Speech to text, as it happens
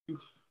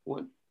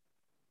One.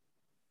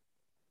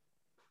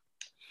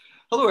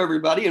 Hello,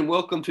 everybody, and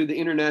welcome to the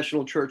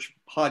International Church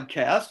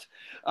Podcast.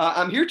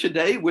 I'm here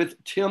today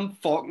with Tim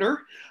Faulkner,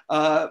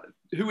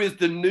 who is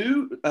the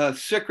new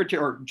secretary,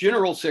 or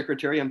general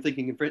secretary, I'm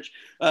thinking in French,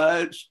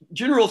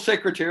 general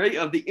secretary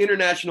of the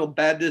International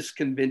Baptist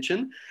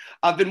Convention.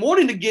 I've been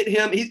wanting to get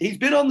him, he's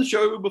been on the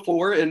show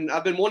before, and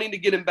I've been wanting to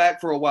get him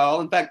back for a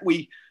while. In fact,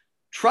 we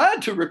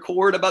tried to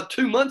record about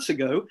 2 months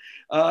ago,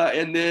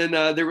 and then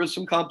there was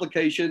some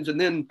complications, and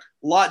then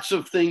lots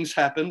of things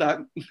happened.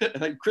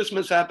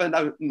 Christmas happened.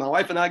 My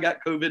wife and I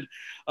got COVID.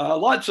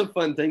 Lots of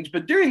fun things.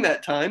 But during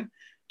that time,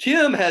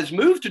 Tim has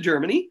moved to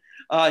Germany.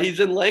 He's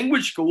in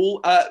language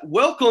school.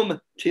 Welcome,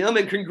 Tim,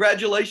 and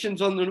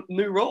congratulations on the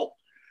new role.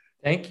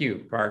 Thank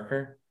you,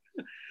 Parker.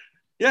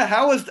 Yeah,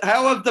 how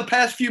have the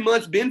past few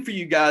months been for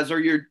you guys? Are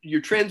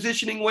you're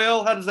transitioning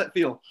well? How does that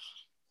feel?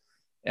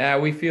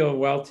 We feel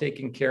well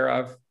taken care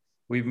of.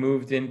 We've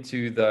moved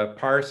into the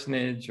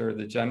parsonage, or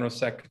the general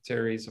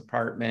secretary's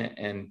apartment,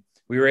 and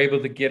we were able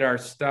to get our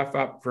stuff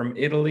up from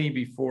Italy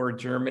before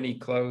Germany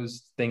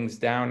closed things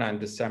down on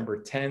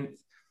December 10th.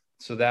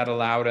 So that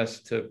allowed us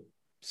to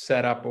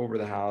set up over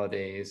the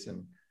holidays.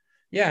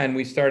 And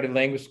we started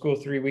language school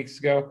 3 weeks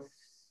ago.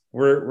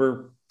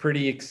 We're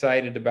pretty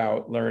excited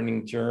about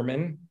learning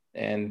German.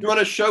 And you want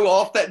to show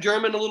off that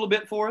German a little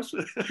bit for us?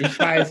 Ich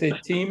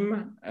heiße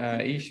Tim.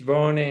 Ich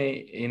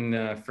wohne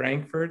in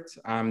Frankfurt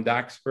am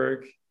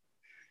Dachsberg.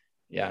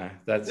 Yeah,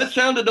 that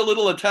sounded a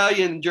little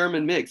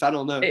Italian-German mix. I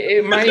don't know.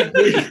 It might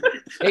be.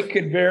 It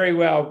could very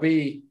well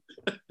be.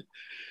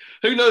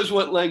 Who knows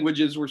what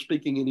languages we're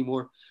speaking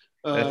anymore?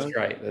 That's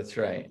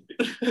right.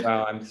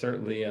 Well, I'm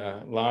certainly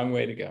a long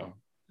way to go.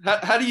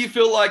 How do you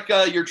feel like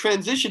you're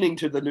transitioning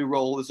to the new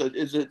role? Is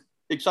it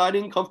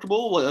exciting,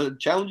 comfortable,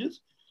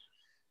 challenges?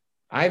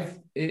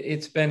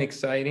 It's been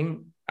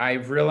exciting.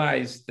 I've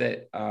realized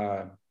that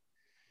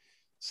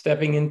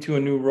stepping into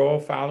a new role,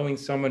 following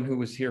someone who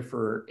was here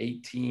for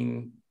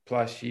 18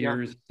 plus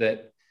years,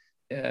 that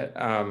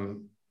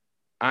I'm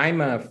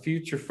a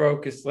future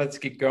focused, let's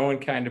get going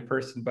kind of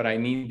person, but I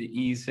need to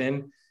ease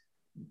in.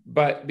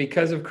 But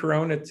because of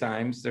Corona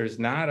times, there's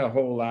not a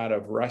whole lot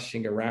of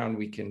rushing around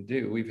we can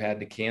do. We've had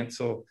to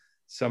cancel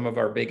some of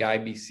our big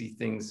IBC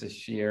things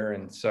this year.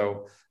 And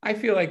so I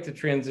feel like the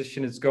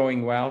transition is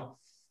going well.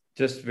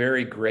 Just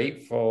very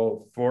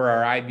grateful for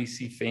our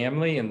IBC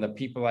family and the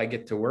people I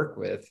get to work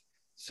with.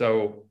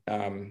 So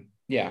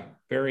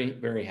very,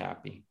 very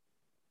happy.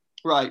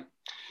 Right.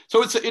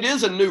 So it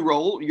is a new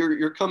role.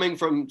 You're coming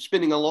from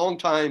spending a long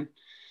time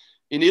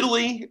in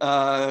Italy,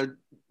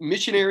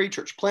 missionary,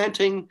 church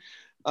planting,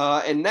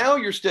 and now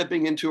you're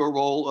stepping into a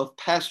role of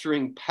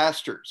pastoring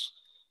pastors.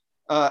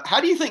 How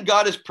do you think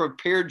God has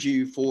prepared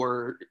you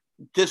for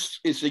this?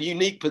 It's a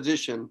unique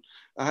position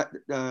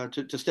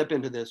to step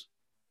into this.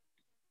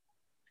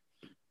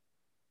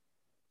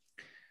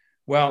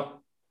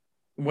 Well,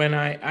 when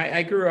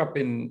I grew up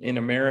in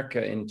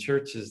America in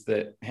churches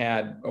that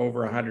had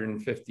over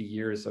 150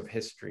 years of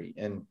history.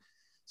 And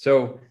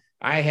so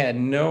I had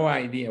no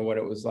idea what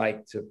it was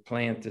like to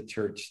plant a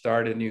church,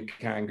 start a new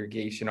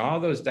congregation,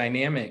 all those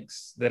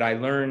dynamics that I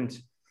learned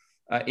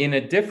in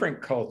a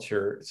different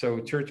culture. So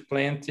church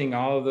planting,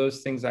 all of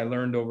those things I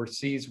learned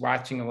overseas,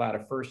 watching a lot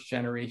of first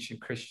generation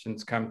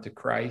Christians come to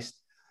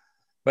Christ.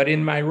 But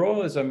in my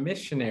role as a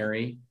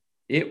missionary,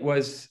 it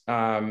was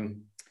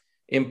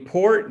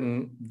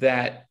important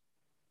that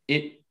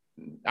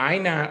I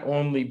not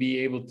only be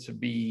able to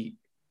be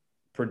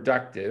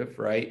productive,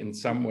 right, in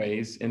some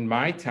ways in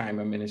my time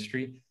of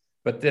ministry,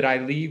 but that I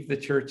leave the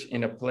church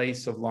in a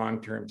place of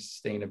long-term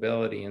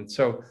sustainability. And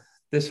so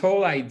this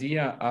whole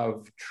idea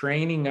of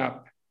training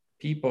up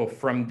people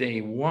from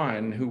day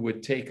one who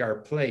would take our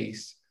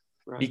place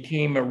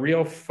became a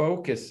real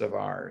focus of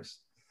ours.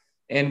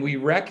 And we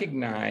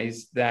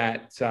recognized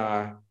that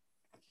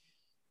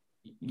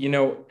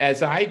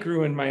as I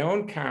grew in my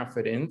own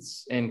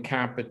confidence and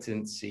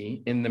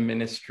competency in the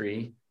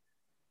ministry,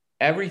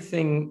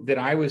 everything that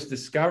I was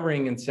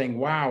discovering and saying,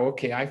 wow,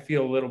 okay, I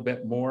feel a little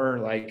bit more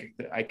like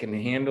I can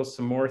handle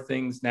some more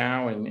things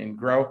now and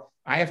grow.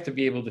 I have to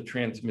be able to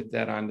transmit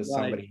that on to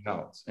somebody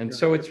else. And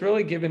so it's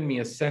really given me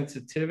a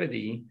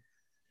sensitivity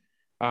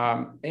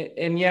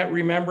and yet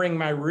remembering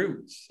my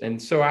roots.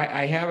 And so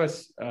I have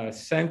a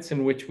sense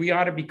in which we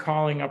ought to be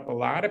calling up a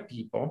lot of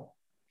people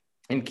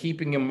and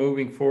keeping them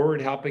moving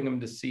forward, helping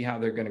them to see how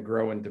they're going to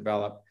grow and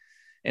develop.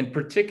 And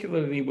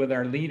particularly with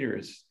our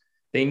leaders,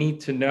 they need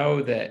to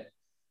know that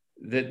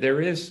there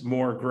is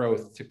more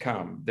growth to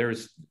come.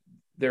 There's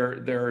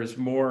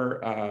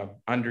more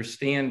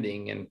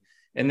understanding,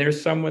 and there's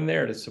someone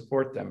there to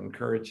support them,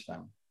 encourage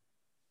them.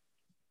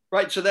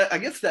 Right. So that, I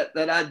guess that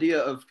idea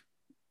of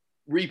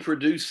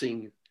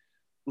reproducing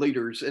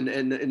leaders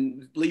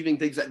and leaving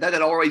things that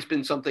had always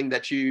been something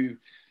that you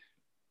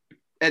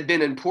had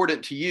been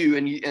important to you,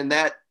 and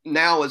that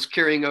now is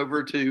carrying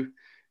over to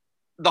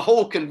the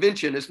whole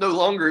convention. It's no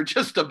longer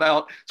just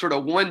about sort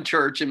of one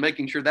church and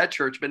making sure that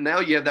church, but now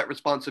you have that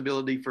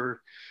responsibility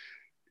for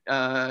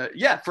kind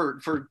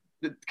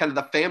of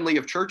the family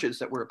of churches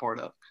that we're a part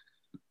of.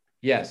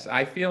 Yes,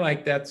 I feel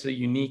like that's a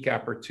unique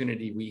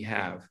opportunity we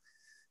have.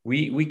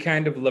 We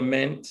kind of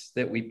lament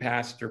that we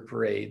pastor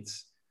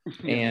parades,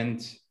 Yeah.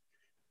 and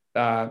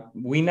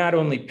we not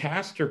only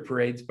pastor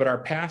parades, but our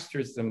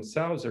pastors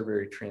themselves are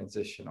very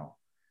transitional.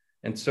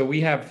 And so we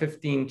have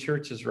 15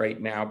 churches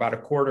right now. About a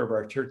quarter of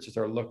our churches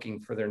are looking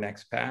for their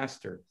next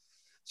pastor.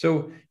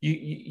 So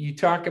you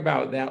talk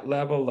about that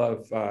level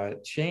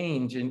of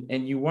change,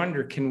 and you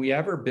wonder, can we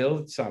ever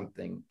build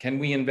something? Can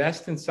we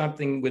invest in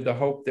something with the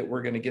hope that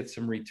we're going to get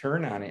some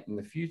return on it in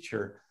the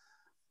future?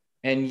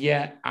 And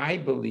yet I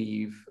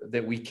believe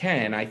that we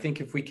can. I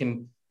think if we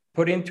can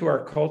put into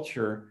our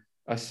culture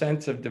a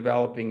sense of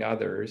developing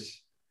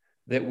others,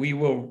 that we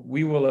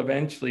will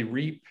eventually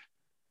reap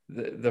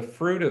the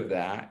fruit of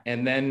that,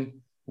 and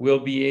then we'll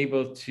be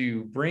able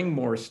to bring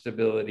more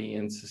stability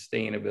and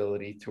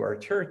sustainability to our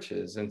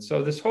churches. And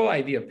so this whole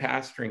idea of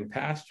pastoring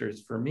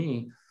pastors for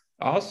me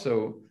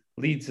also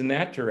leads in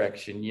that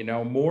direction. You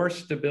know, more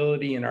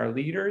stability in our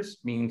leaders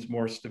means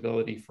more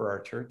stability for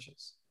our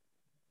churches.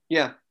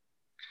 Yeah.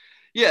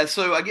 Yeah.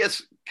 So I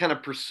guess kind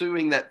of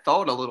pursuing that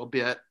thought a little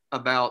bit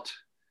about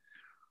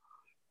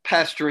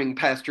pastoring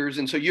pastors.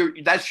 And so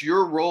that's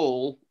your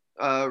role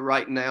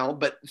right now,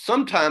 but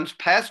sometimes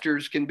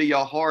pastors can be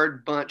a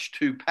hard bunch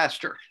to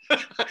pastor.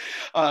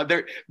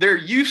 They're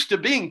used to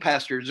being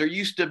pastors. They're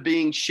used to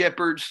being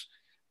shepherds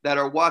that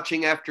are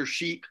watching after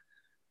sheep,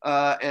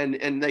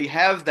 and they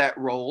have that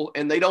role,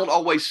 and they don't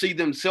always see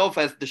themselves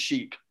as the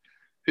sheep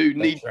who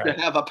need That's right.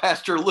 to have a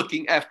pastor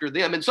looking after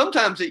them. And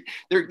sometimes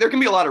there can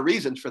be a lot of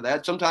reasons for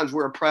that. Sometimes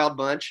we're a proud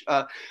bunch,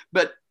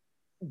 but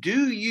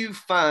do you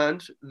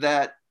find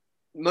that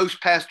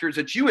most pastors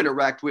that you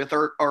interact with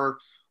are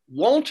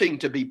wanting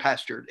to be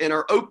pastored and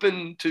are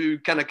open to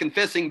kind of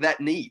confessing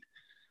that need?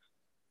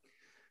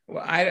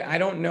 Well, I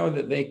don't know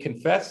that they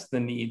confess the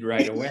need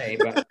right away,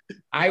 but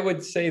I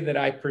would say that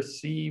I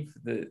perceive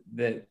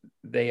that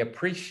they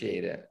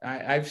appreciate it.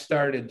 I've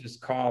started just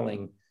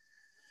calling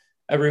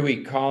every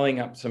week,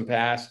 calling up some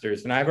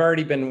pastors, and I've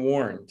already been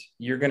warned,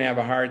 you're going to have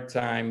a hard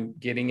time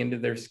getting into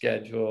their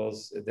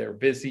schedules. They're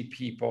busy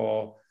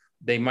people.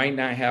 They might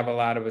not have a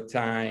lot of a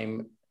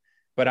time,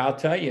 but I'll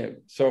tell you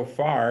so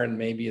far, and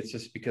maybe it's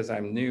just because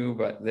I'm new,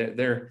 but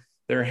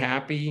they're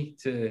happy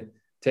to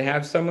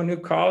have someone who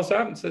calls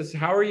up and says,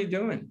 how are you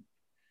doing?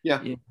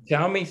 Yeah.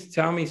 Tell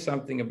me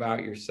something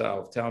about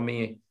yourself. Tell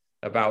me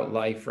about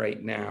life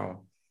right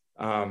now.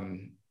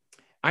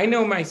 I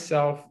know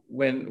myself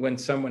when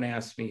someone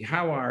asks me,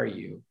 how are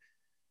you?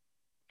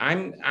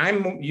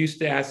 I'm used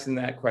to asking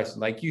that question.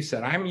 Like you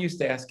said, I'm used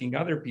to asking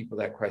other people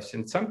that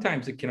question.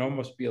 Sometimes it can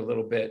almost be a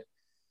little bit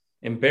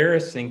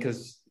embarrassing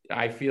because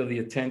I feel the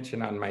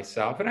attention on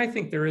myself. And I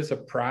think there is a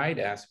pride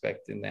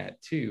aspect in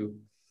that too.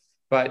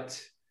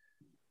 But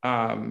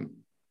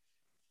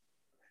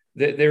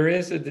there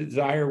is a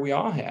desire we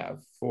all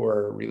have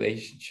for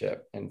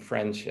relationship and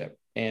friendship.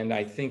 And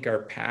I think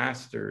our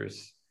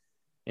pastors,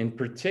 in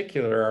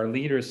particular, our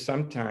leaders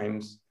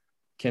sometimes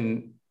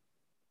can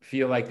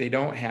feel like they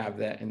don't have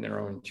that in their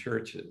own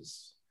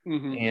churches.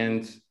 Mm-hmm.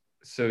 And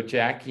so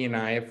Jackie and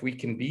I, if we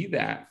can be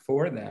that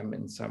for them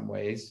in some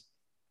ways,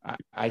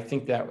 I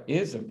think that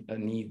is a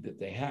need that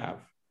they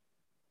have.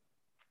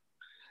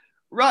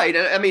 Right.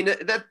 I mean,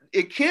 that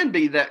it can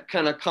be that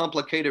kind of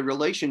complicated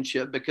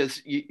relationship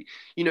because you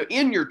know,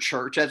 in your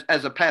church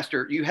as a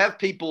pastor, you have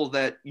people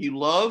that you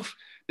love.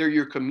 They're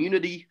your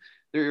community.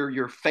 They're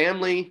your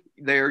family.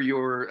 They're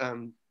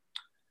your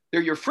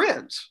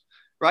friends,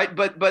 right?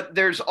 But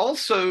there's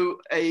also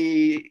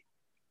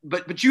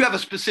but you have a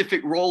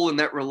specific role in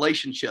that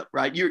relationship,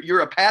 right?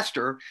 You're a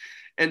pastor,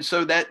 and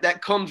so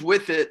that comes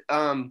with it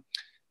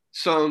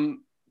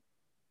some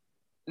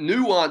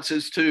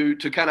nuances to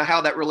kind of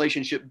how that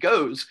relationship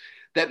goes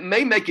that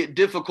may make it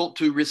difficult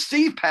to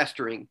receive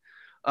pastoring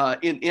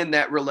in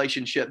that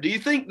relationship. Do you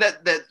think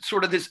that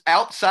sort of this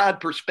outside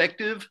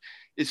perspective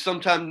is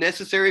sometimes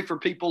necessary for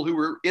people who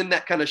are in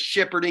that kind of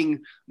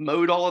shepherding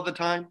mode all of the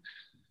time?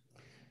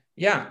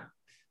 Yeah,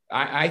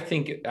 I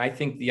think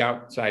the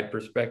outside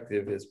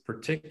perspective is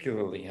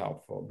particularly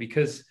helpful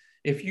because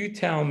if you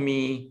tell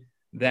me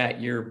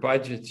that your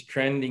budget's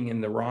trending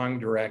in the wrong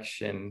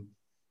direction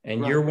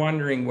and you're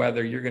wondering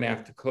whether you're going to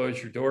have to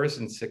close your doors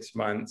in 6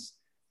 months,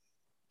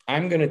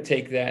 I'm going to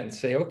take that and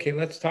say, okay,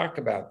 let's talk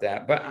about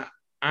that. But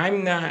I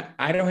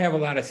don't have a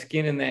lot of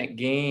skin in that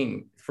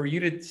game. For you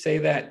to say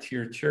that to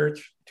your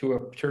church, to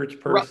a church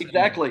person, right?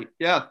 Exactly.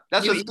 Yeah,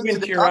 that's even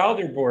to your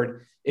elder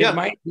board, it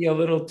might be a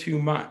little too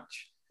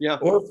much. Yeah.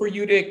 Or for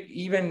you to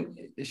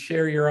even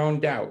share your own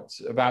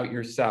doubts about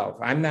yourself.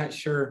 I'm not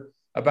sure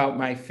about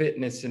my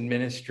fitness in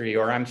ministry,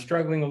 or I'm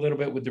struggling a little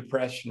bit with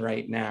depression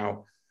right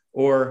now,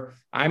 or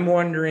I'm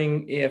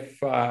wondering if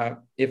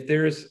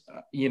there's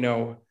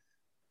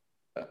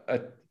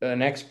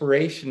an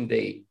expiration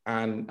date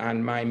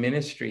on my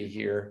ministry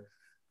here.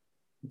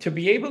 To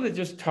be able to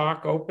just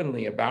talk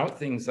openly about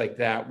things like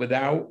that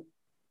without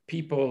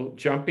people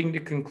jumping to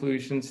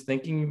conclusions,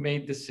 thinking you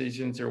made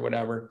decisions or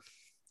whatever,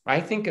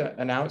 I think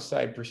an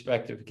outside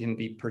perspective can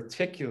be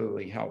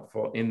particularly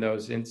helpful in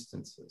those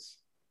instances.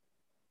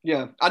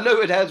 Yeah, I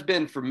know it has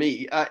been for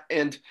me.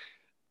 And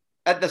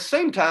at the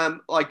same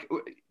time, like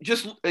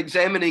just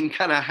examining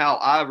kind of how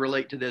I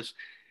relate to this,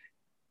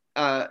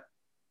 uh,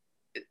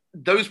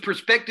 those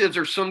perspectives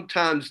are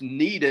sometimes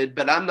needed,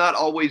 but I'm not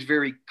always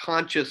very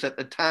conscious at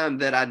the time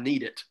that I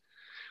need it.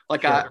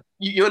 Like Sure.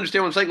 you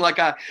understand what I'm saying? Like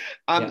Yeah.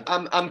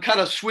 I'm kind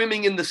of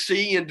swimming in the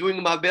sea and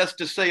doing my best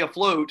to stay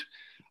afloat.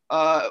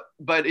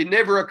 But it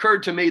never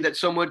occurred to me that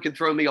someone could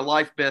throw me a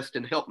life vest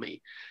and help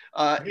me.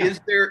 Yeah.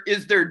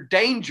 Is there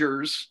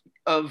dangers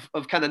of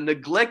kind of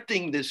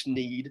neglecting this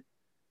need?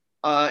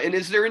 And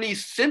is there any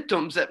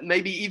symptoms that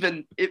maybe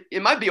even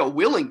it might be a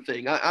willing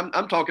thing?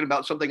 I'm talking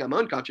about something I'm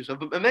unconscious of,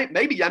 but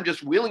maybe I'm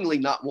just willingly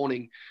not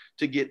wanting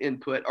to get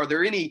input. Are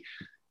there any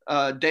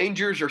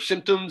dangers or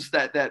symptoms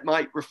that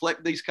might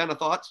reflect these kind of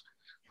thoughts?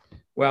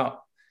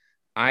 Well,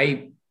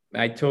 I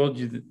I told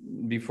you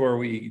before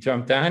we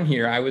jumped on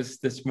here, I was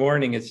this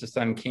morning, it's just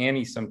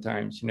uncanny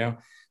sometimes,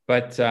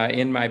 but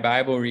in my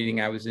Bible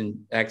reading, I was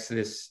in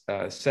Exodus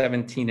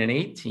 17 and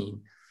 18.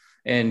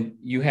 And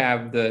you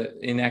have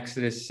in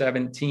Exodus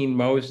 17,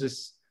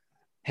 Moses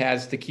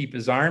has to keep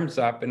his arms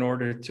up in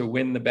order to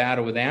win the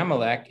battle with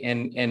Amalek.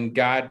 And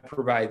God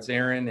provides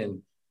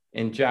Aaron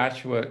and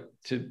Joshua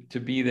to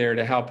be there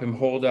to help him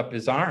hold up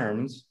his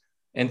arms.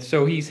 And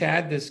so he's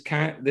had this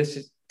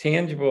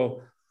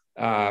tangible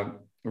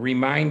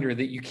reminder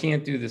that you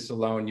can't do this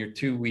alone. You're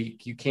too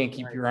weak. You can't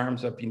keep your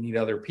arms up. You need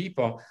other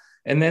people.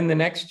 And then the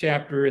next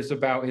chapter is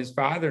about his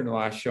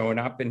father-in-law showing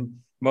up, and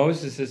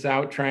Moses is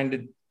out trying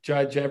to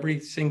judge every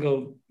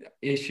single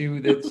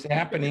issue that's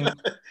happening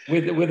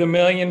with a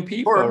million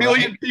people. Or a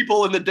million right?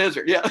 people in the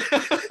desert. Yeah.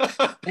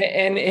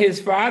 And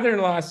his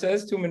father-in-law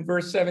says to him in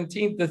verse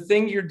 17, the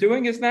thing you're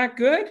doing is not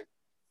good.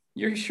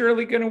 You're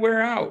surely going to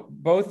wear out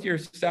both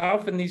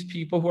yourself and these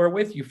people who are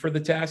with you, for the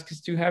task is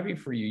too heavy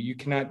for you. You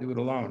cannot do it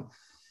alone.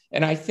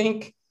 And I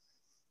think,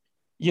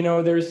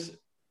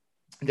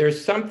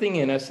 there's something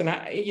in us,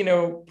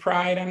 and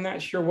pride, I'm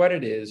not sure what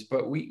it is,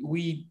 but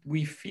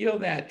we feel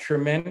that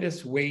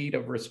tremendous weight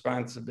of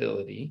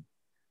responsibility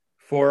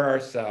for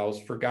ourselves,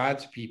 for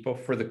God's people,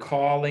 for the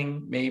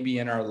calling maybe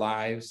in our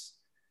lives.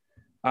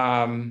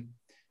 And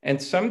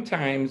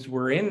sometimes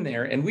we're in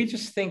there and we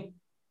just think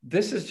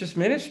this is just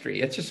ministry.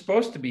 It's just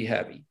supposed to be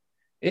heavy.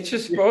 It's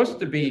just supposed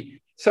to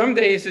be, some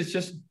days it's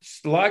just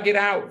slug it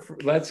out.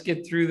 Let's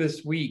get through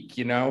this week.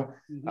 There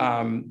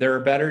are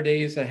better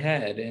days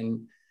ahead.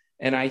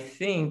 And I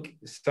think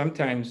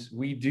sometimes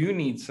we do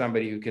need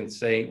somebody who can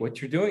say,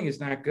 what you're doing is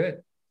not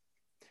good.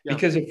 Yeah.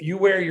 Because if you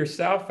wear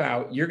yourself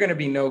out, you're going to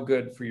be no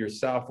good for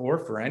yourself or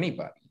for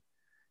anybody.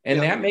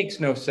 And that makes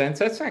no sense.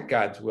 That's not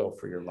God's will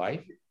for your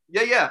life.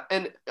 Yeah.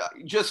 And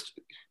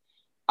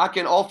I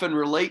can often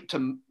relate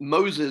to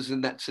Moses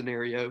in that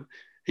scenario.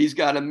 He's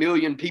got a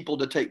million people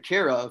to take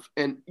care of.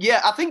 And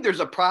I think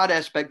there's a pride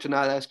aspect to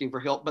not asking for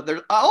help, but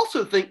I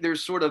also think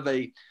there's sort of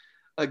a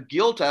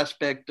guilt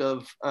aspect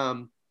of,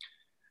 I'm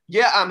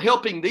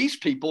helping these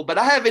people, but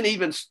I haven't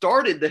even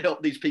started to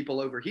help these people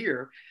over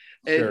here.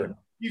 And sure.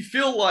 You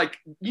feel like,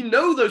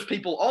 those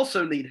people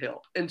also need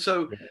help. And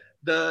so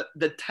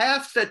the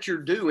task that you're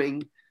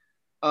doing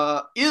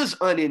is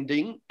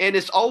unending, and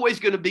it's always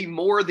going to be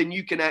more than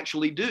you can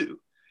actually do.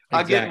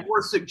 Exactly. I get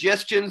more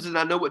suggestions than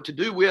I know what to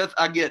do with.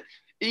 I get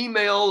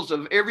emails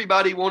of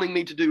everybody wanting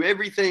me to do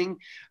everything,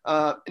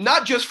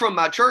 not just from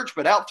my church,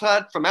 but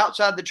from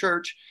outside the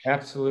church.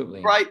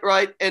 Absolutely.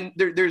 Right. And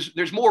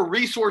there's more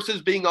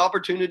resources being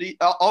offered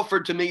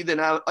to me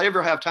than I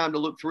ever have time to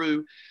look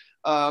through.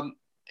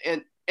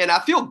 And I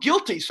feel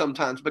guilty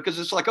sometimes because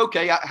it's like,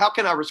 okay, how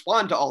can I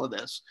respond to all of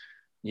this?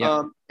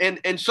 Yeah.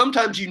 And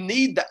sometimes you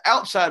need the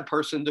outside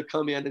person to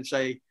come in and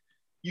say,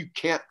 you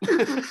can't,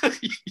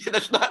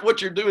 that's not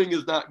what you're doing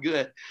is not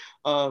good.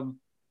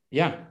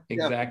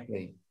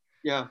 Exactly.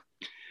 Yeah.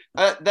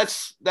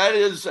 That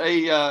is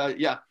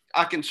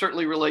I can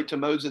certainly relate to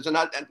Moses. And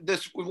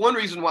this one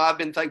reason why I've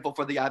been thankful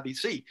for the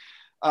IBC.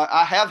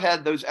 I have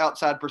had those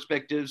outside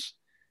perspectives,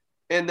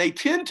 and they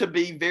tend to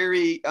be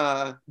very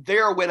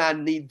there when I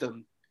need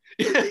them,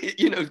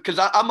 because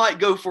I might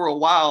go for a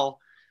while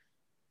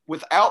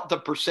without the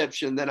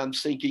perception that I'm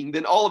sinking,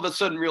 then all of a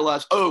sudden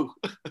realize, oh,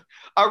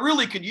 I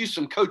really could use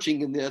some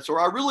coaching in this, or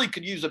I really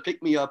could use a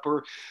pick me up.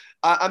 Or,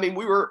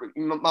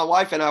 my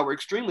wife and I were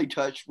extremely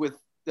touched with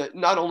that,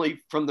 not only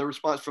from the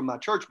response from my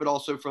church, but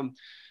also from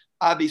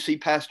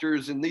IBC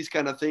pastors and these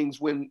kind of things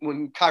when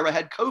Kyra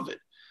had COVID.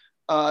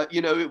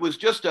 It was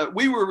just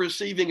we were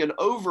receiving an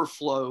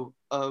overflow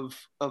of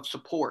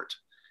support,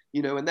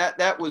 and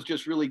that was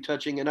just really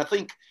touching. And I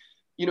think,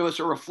 it's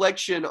a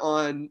reflection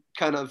on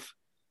kind of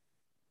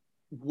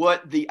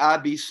what the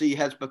IBC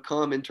has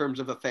become in terms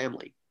of a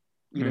family.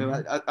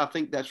 I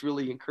think that's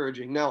really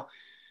encouraging. Now,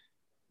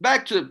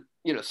 back to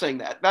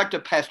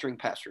pastoring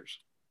pastors.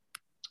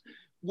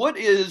 What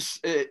is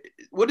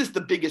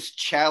the biggest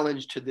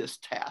challenge to this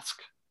task?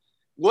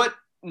 What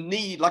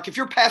need, like if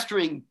you're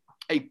pastoring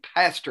a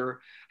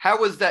pastor,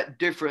 how is that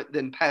different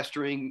than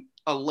pastoring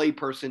a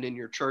layperson in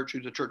your church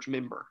who's a church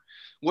member?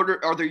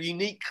 Are there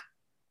unique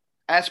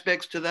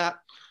aspects to that?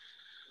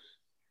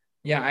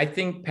 Yeah, I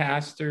think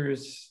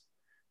pastors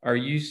are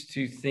used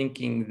to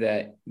thinking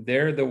that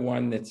they're the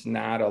one that's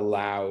not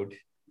allowed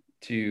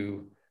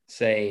to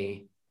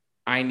say,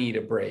 I need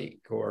a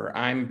break, or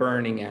I'm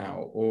burning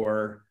out,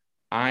 or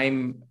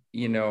I'm,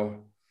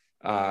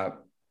 uh,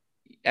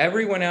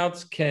 everyone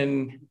else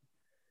can,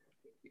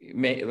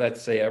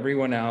 let's say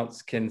everyone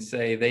else can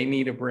say they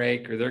need a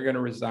break, or they're going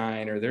to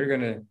resign, or they're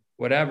going to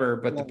whatever.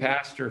 But the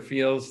pastor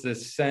feels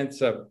this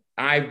sense of,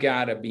 I've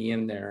got to be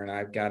in there and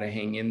I've got to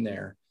hang in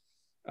there.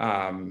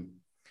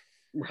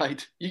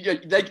 Right.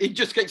 They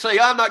just can't say,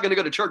 I'm not going to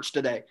go to church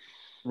today.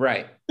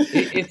 Right.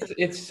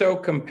 It's so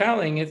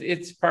compelling.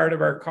 It's part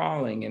of our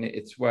calling, and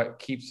it's what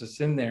keeps us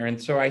in there. And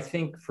so I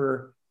think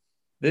for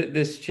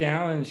this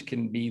challenge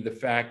can be the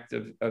fact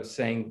of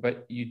saying,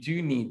 but you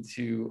do need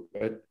to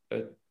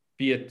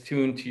be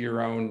attuned to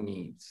your own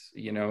needs.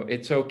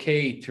 It's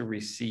okay to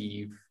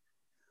receive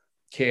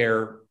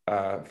care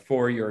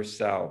for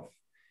yourself.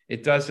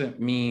 It doesn't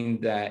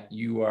mean that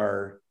you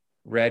are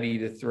ready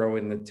to throw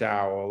in the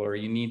towel, or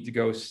you need to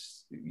go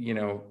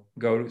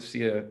to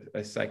see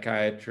a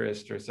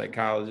psychiatrist or a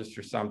psychologist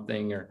or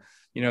something, or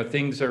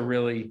things are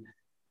really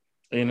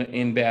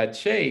in bad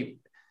shape.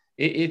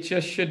 It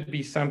just should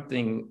be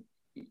something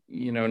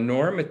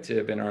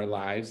normative in our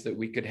lives, that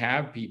we could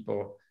have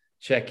people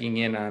checking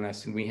in on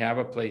us and we have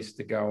a place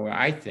to go.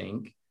 I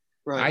think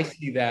I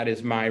see that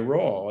as my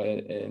role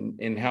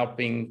in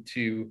helping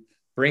to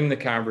bring the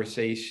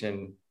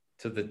conversation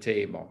to the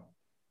table.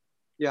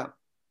 Yeah.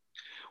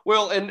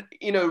 Well, and,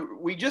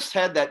 we just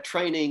had that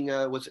training,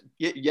 was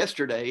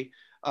yesterday,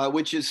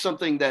 which is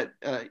something that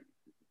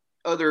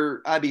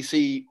other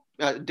IBC,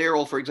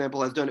 Daryl, for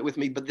example, has done it with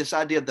me, but this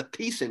idea of the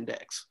peace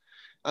index,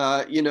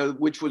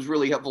 which was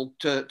really helpful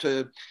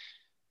to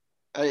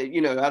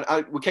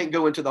we can't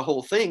go into the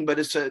whole thing, but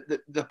it's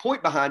the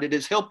point behind it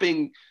is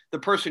helping the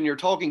person you're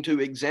talking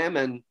to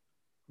examine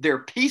their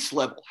peace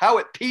level. How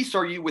at peace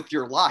are you with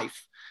your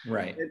life?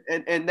 Right.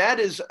 And that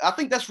is, I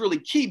think that's really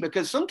key,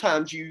 because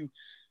sometimes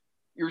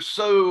you're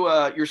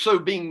so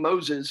being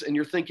Moses, and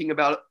you're thinking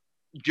about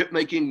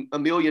making a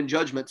million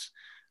judgments,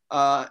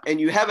 and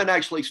you haven't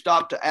actually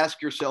stopped to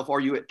ask yourself, are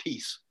you at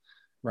peace?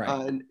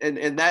 Right.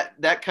 And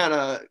that kind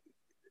of,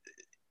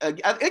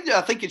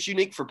 I think it's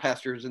unique for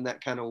pastors in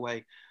that kind of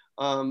way.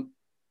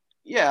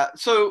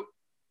 So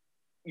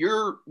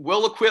you're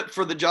well equipped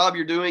for the job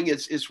you're doing.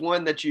 It's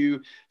one that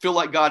you feel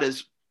like God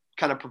has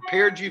kind of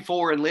prepared you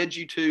for and led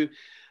you to,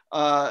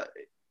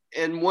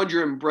 and one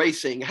you're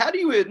embracing. How do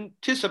you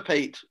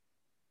anticipate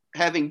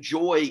having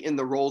joy in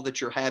the role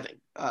that you're having?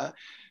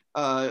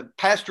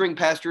 Pastoring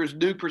pastors,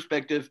 new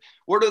perspective.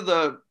 What are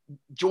the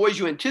joys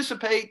you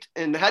anticipate,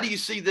 and how do you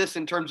see this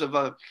in terms of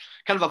a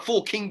kind of a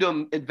full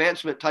kingdom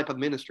advancement type of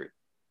ministry?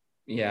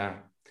 Yeah.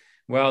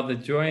 Well, the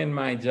joy in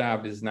my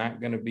job is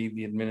not going to be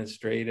the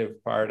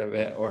administrative part of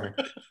it, or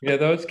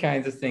those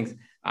kinds of things.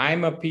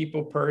 I'm a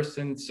people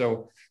person,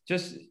 so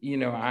just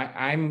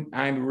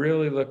I'm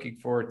really looking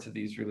forward to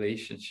these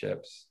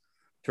relationships.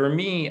 For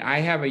me, I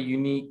have a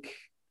unique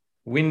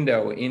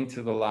window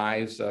into the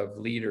lives of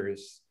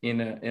leaders in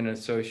an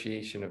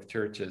association of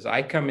churches.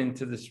 I come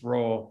into this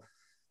role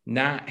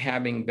not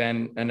having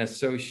been an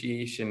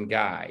association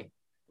guy.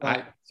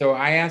 Right. So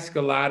I ask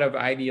a lot of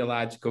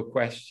ideological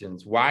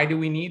questions. Why do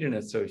we need an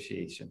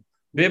association?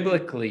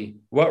 Biblically,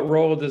 what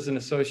role does an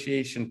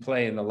association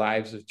play in the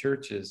lives of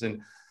churches?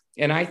 And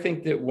I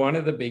think that one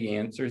of the big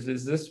answers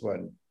is this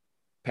one: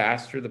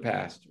 pastor the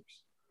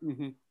pastors.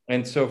 Mm-hmm.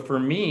 And so for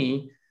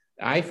me,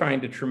 I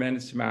find a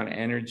tremendous amount of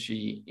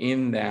energy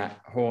in that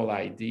whole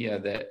idea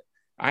that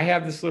I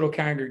have this little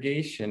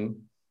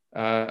congregation,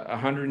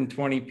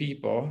 120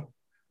 people,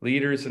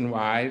 leaders and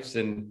wives,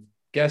 and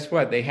guess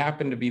what? They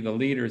happen to be the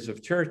leaders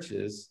of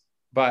churches,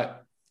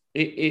 but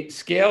it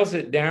scales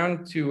it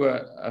down to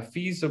a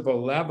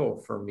feasible level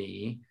for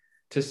me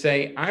to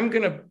say, I'm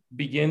going to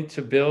begin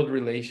to build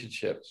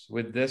relationships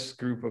with this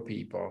group of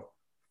people,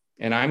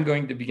 and I'm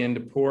going to begin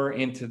to pour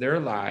into their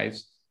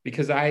lives,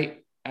 because I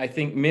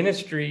think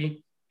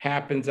ministry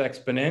happens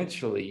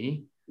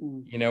exponentially,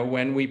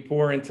 when we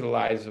pour into the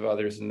lives of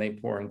others and they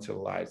pour into the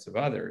lives of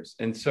others.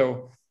 And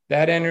so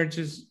that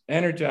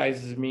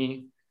energizes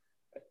me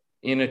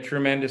in a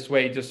tremendous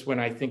way, just when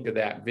I think of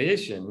that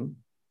vision.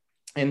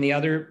 And the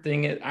other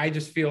thing is, I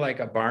just feel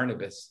like a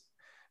Barnabas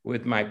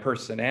with my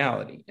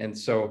personality. And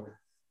so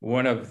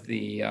one of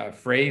the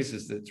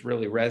phrases that's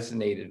really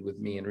resonated with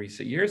me in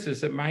recent years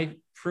is that my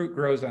fruit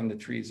grows on the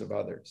trees of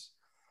others.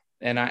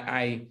 And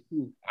I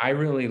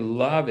really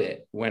love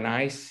it when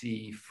I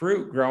see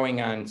fruit growing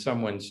on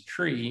someone's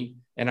tree,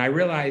 and I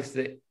realize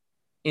that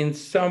in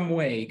some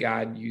way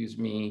God used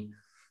me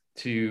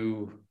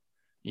to,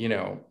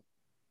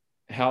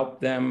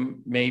 help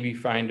them maybe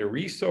find a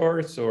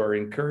resource, or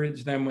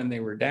encourage them when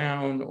they were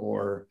down,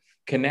 or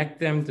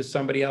connect them to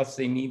somebody else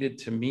they needed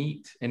to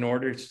meet in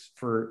order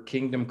for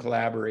kingdom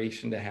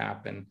collaboration to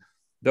happen.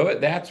 Though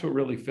that's what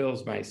really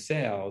fills my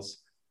sails.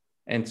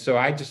 And so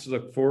I just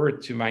look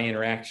forward to my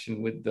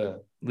interaction with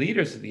the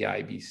leaders of the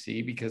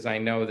IBC, because I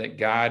know that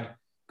God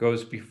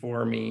goes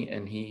before me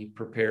and he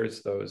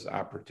prepares those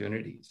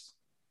opportunities.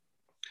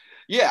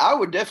 Yeah, I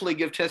would definitely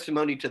give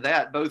testimony to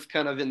that, both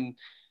kind of in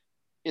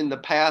the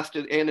past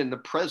and in the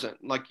present.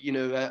 Like,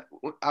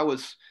 I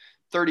was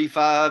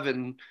 35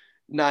 and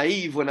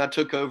naive when I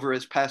took over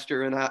as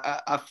pastor, and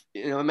I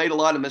made a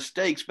lot of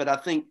mistakes, but I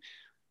think,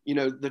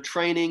 the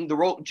training, the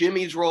role,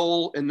 Jimmy's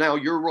role, and now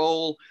your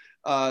role,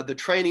 the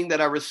training that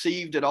I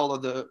received at all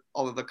of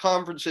the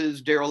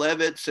conferences, Daryl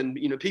Evitts,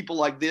 and people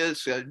like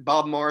this,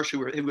 Bob Marsh,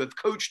 who have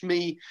coached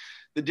me,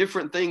 the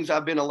different things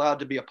I've been allowed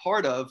to be a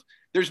part of.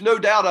 There's no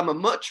doubt I'm a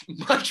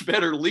much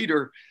better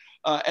leader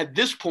at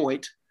this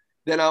point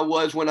than I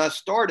was when I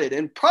started,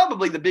 and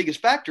probably the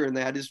biggest factor in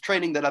that is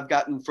training that I've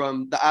gotten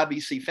from the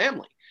IBC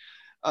family.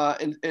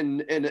 And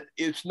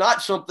it's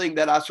not something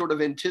that I sort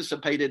of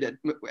anticipated at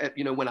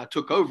when I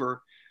took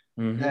over,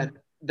 Mm-hmm.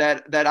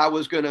 that I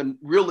was going to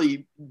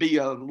really be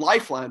a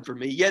lifeline for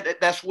me. Yet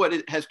that's what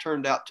it has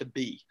turned out to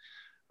be.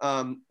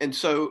 And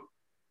so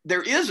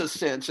there is a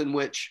sense in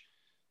which,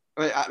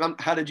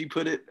 how did you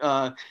put it?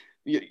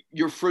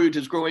 Your fruit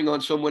is growing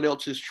on someone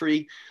else's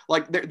tree.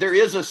 Like there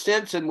is a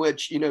sense in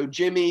which,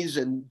 Jimmy's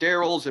and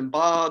Daryl's and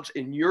Bob's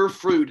and your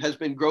fruit has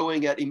been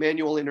growing at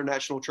Emmanuel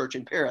International Church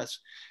in Paris,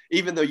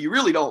 even though you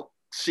really don't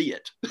see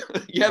it.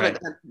 You haven't,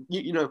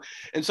 right.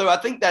 And so I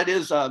think that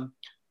is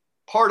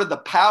part of the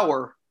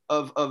power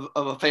of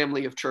a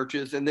family of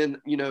churches. And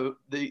then,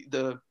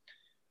 the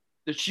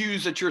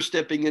shoes that you're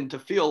stepping in to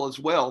fill as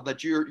well,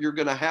 that you're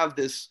going to have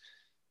this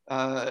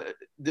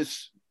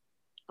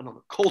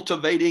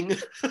cultivating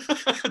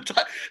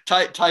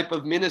type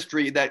of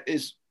ministry that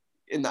is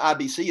in the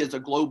IBC is a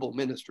global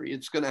ministry.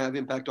 It's going to have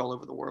impact all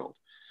over the world.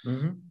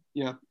 Mm-hmm.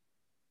 Yeah.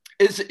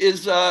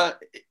 Is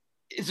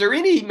there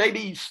any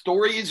maybe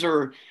stories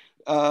or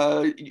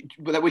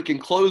that we can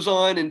close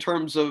on in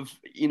terms of,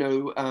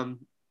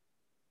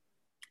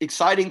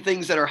 exciting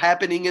things that are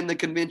happening in the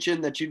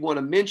convention that you'd want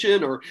to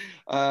mention, or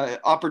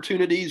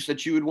opportunities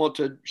that you would want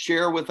to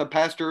share with a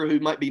pastor who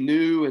might be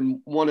new and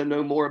want to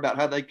know more about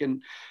how they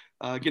can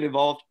get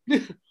involved?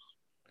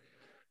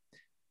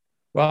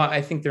 Well,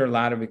 I think there are a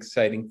lot of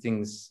exciting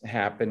things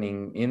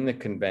happening in the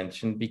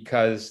convention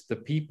because the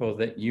people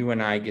that you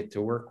and I get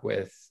to work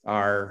with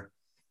are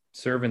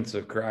servants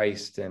of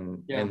Christ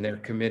and they're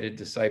committed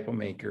disciple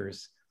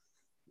makers.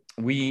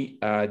 We,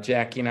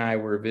 Jackie and I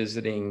were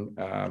visiting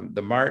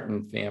the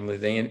Martin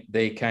family.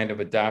 They kind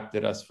of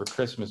adopted us for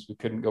Christmas. We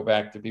couldn't go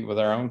back to be with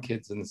our own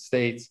kids in the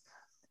States.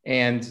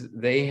 And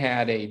they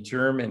had a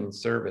German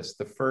service,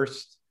 the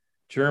first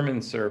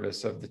German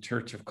service of the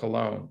Church of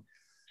Cologne.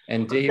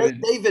 And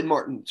David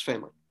Martin's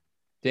family.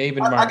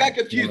 David Martin. I got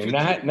confused with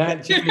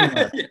not Jimmy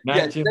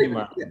Martin. Jimmy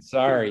Martin. Yeah.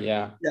 Sorry,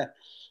 yeah. Yeah.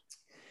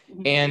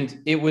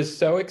 And it was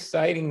so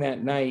exciting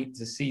that night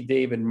to see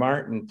David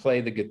Martin play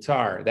the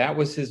guitar. That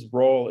was his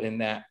role in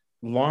that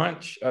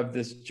launch of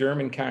this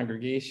German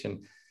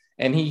congregation.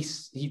 And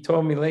he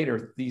told me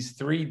later, these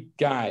three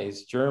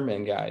guys,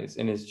 German guys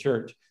in his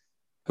church,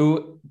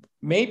 who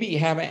maybe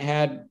haven't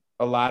had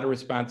a lot of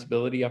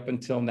responsibility up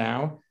until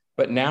now,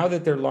 but now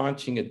that they're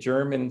launching a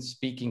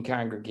German-speaking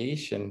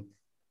congregation,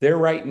 they're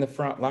right in the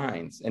front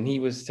lines. And he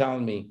was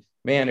telling me,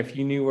 man, if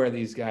you knew where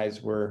these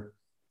guys were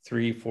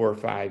 3, 4,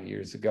 5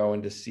 years ago,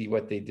 and to see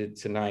what they did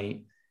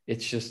tonight,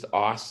 it's just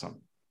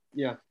awesome.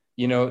 Yeah.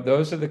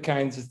 Those are the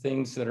kinds of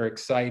things that are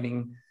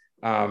exciting.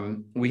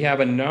 We have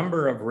a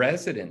number of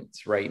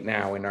residents right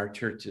now in our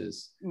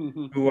churches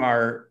who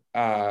are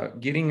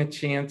getting a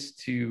chance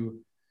to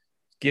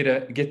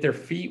get their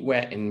feet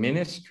wet in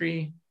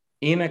ministry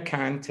in a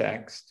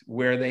context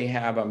where they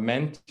have a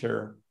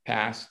mentor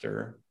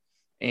pastor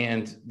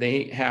and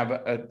they have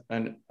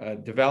a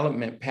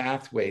development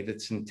pathway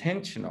that's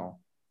intentional,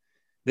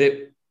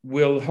 that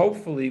will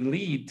hopefully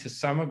lead to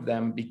some of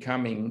them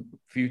becoming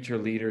future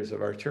leaders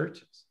of our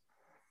churches.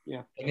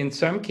 Yeah. And in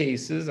some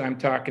cases, I'm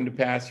talking to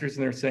pastors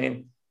and they're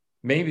saying,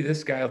 maybe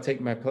this guy will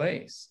take my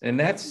place. And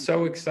that's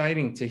so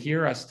exciting to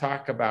hear us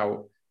talk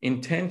about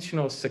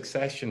intentional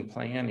succession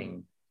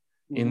planning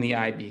in the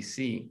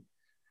IBC.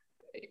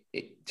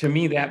 To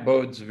me, that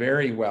bodes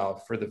very well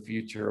for the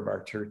future of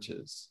our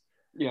churches.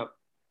 Yeah.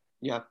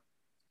 Yeah.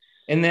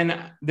 And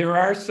then there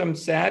are some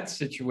sad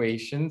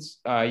situations.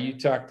 You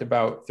talked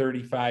about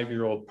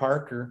 35-year-old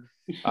Parker.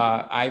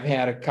 I've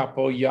had a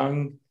couple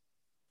young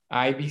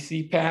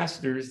IBC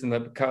pastors in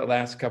the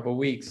last couple of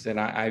weeks, and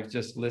I've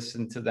just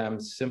listened to them,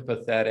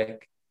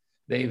 sympathetic.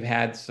 They've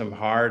had some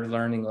hard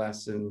learning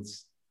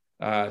lessons,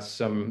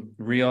 some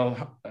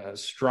real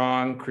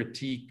strong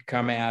critique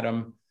come at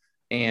them.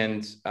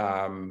 And,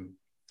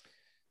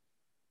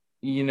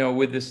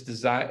 with this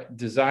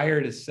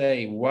desire to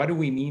say, what do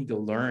we need to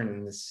learn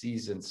in this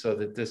season so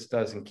that this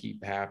doesn't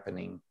keep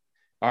happening?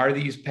 Are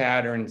these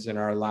patterns in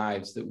our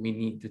lives that we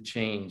need to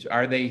change?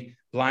 Are they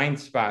blind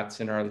spots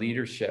in our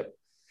leadership?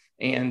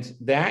 And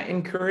that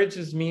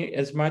encourages me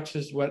as much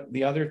as what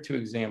the other two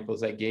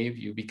examples I gave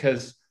you,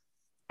 because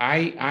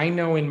I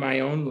know in my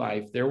own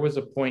life, there was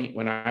a point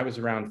when I was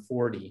around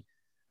 40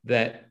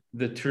 that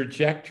the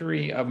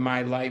trajectory of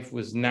my life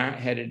was not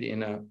headed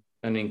in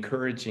an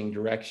encouraging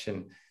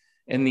direction.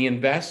 And the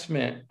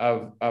investment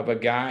of a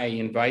guy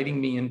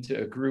inviting me into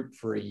a group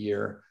for a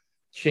year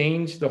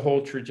changed the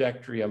whole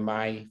trajectory of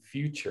my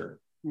future.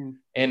 Mm.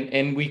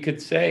 And we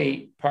could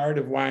say part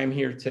of why I'm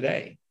here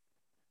today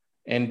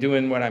and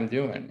doing what I'm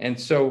doing. And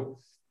so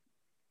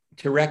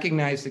to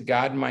recognize that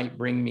God might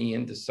bring me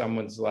into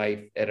someone's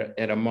life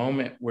at a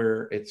moment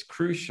where it's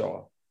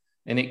crucial,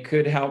 and it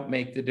could help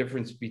make the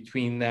difference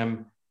between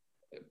them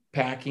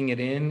packing it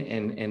in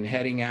and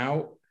heading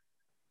out,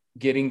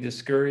 getting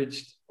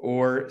discouraged,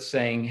 or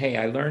saying, hey,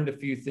 I learned a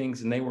few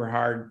things and they were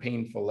hard,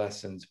 painful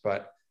lessons,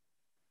 but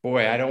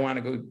boy, I don't want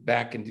to go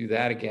back and do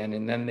that again.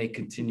 And then they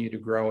continue to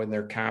grow in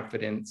their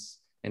confidence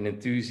and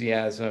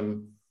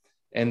enthusiasm,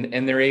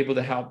 and they're able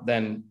to help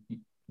then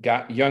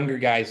younger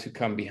guys who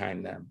come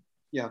behind them.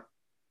 Yeah.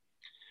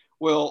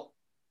 Well,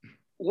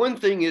 one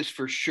thing is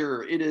for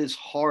sure, it is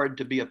hard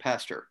to be a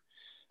pastor.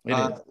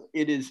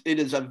 It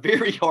is a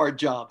very hard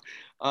job.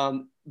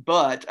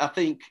 But I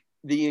think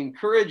the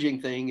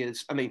encouraging thing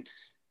is, I mean,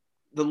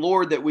 the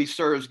Lord that we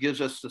serve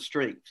gives us the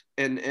strength.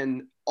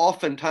 And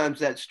oftentimes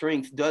that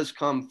strength does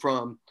come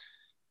from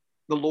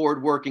the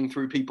Lord working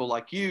through people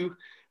like you,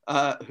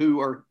 who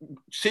are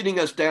sitting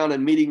us down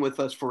and meeting with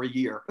us for a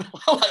year.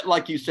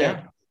 Like you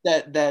said,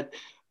 that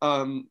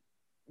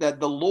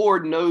the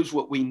Lord knows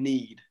what we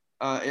need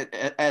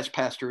as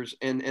pastors,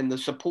 and the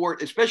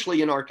support,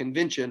 especially in our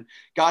convention,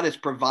 God has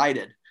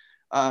provided.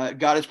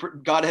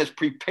 God has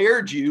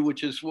prepared you,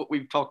 which is what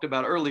we've talked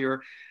about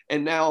earlier.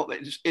 And now,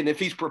 and if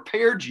he's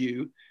prepared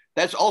you,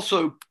 that's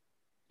also,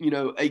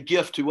 a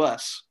gift to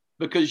us,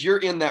 because you're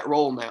in that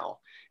role now.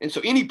 And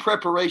so any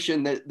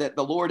preparation that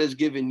the Lord has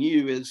given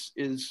you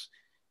is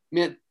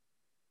meant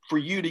for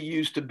you to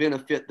use to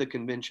benefit the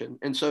convention.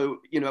 And so,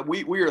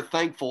 we are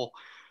thankful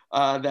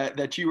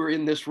that you are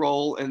in this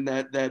role, and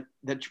that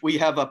we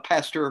have a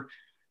pastor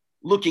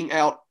looking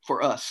out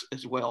for us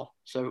as well.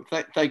 So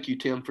thank you,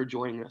 Tim, for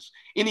joining us.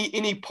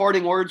 Any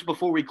parting words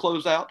before we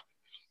close out?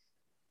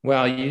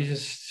 Well, you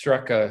just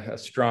struck a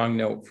strong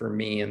note for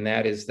me, and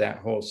that is that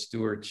whole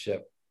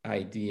stewardship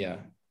idea.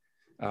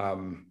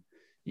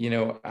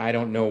 I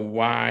don't know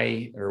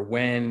why or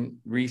when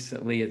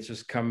recently it's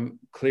just come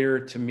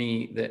clear to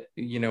me that,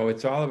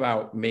 it's all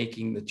about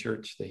making the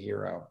church the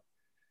hero.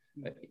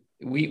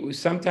 We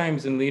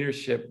sometimes in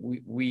leadership,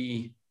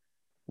 we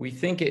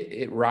think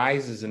it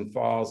rises and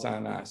falls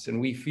on us,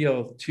 and we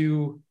feel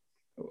to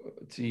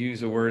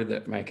use a word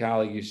that my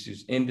colleague used to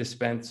use,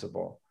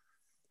 indispensable.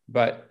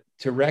 But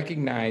to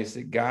recognize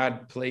that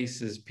God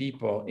places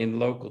people in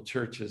local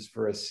churches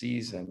for a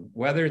season,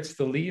 whether it's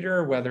the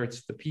leader, whether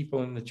it's the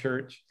people in the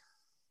church,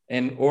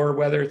 or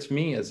whether it's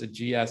me as a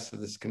GS of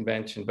this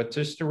convention, but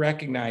just to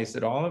recognize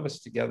that all of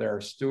us together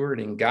are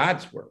stewarding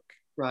God's work.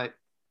 Right.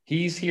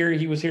 He's here.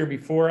 He was here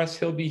before us.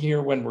 He'll be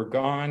here when we're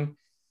gone.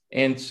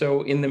 And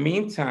so in the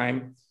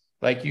meantime,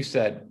 like you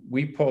said,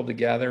 we pull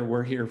together.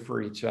 We're here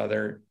for each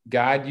other.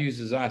 God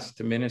uses us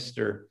to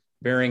minister,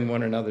 bearing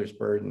one another's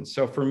burdens.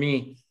 So for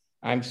me,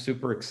 I'm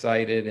super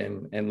excited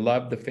and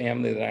love the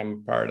family that I'm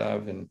a part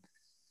of, and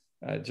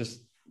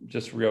just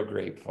real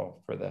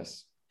grateful for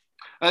this.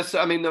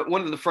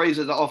 One of the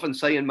phrases I often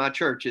say in my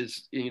church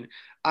is,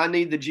 I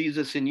need the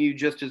Jesus in you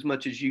just as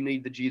much as you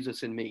need the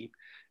Jesus in me.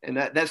 And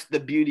that's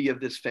the beauty of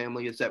this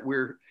family, is that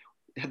we're,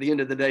 at the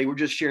end of the day, we're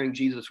just sharing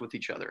Jesus with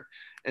each other.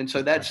 And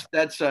so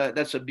that's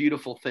a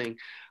beautiful thing.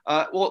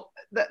 Well,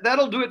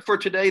 that'll do it for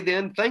today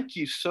then. Thank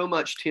you so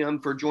much, Tim,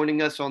 for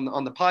joining us on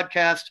the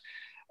podcast.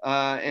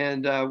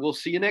 And we'll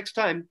see you next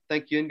time.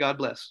 Thank you, and God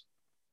bless.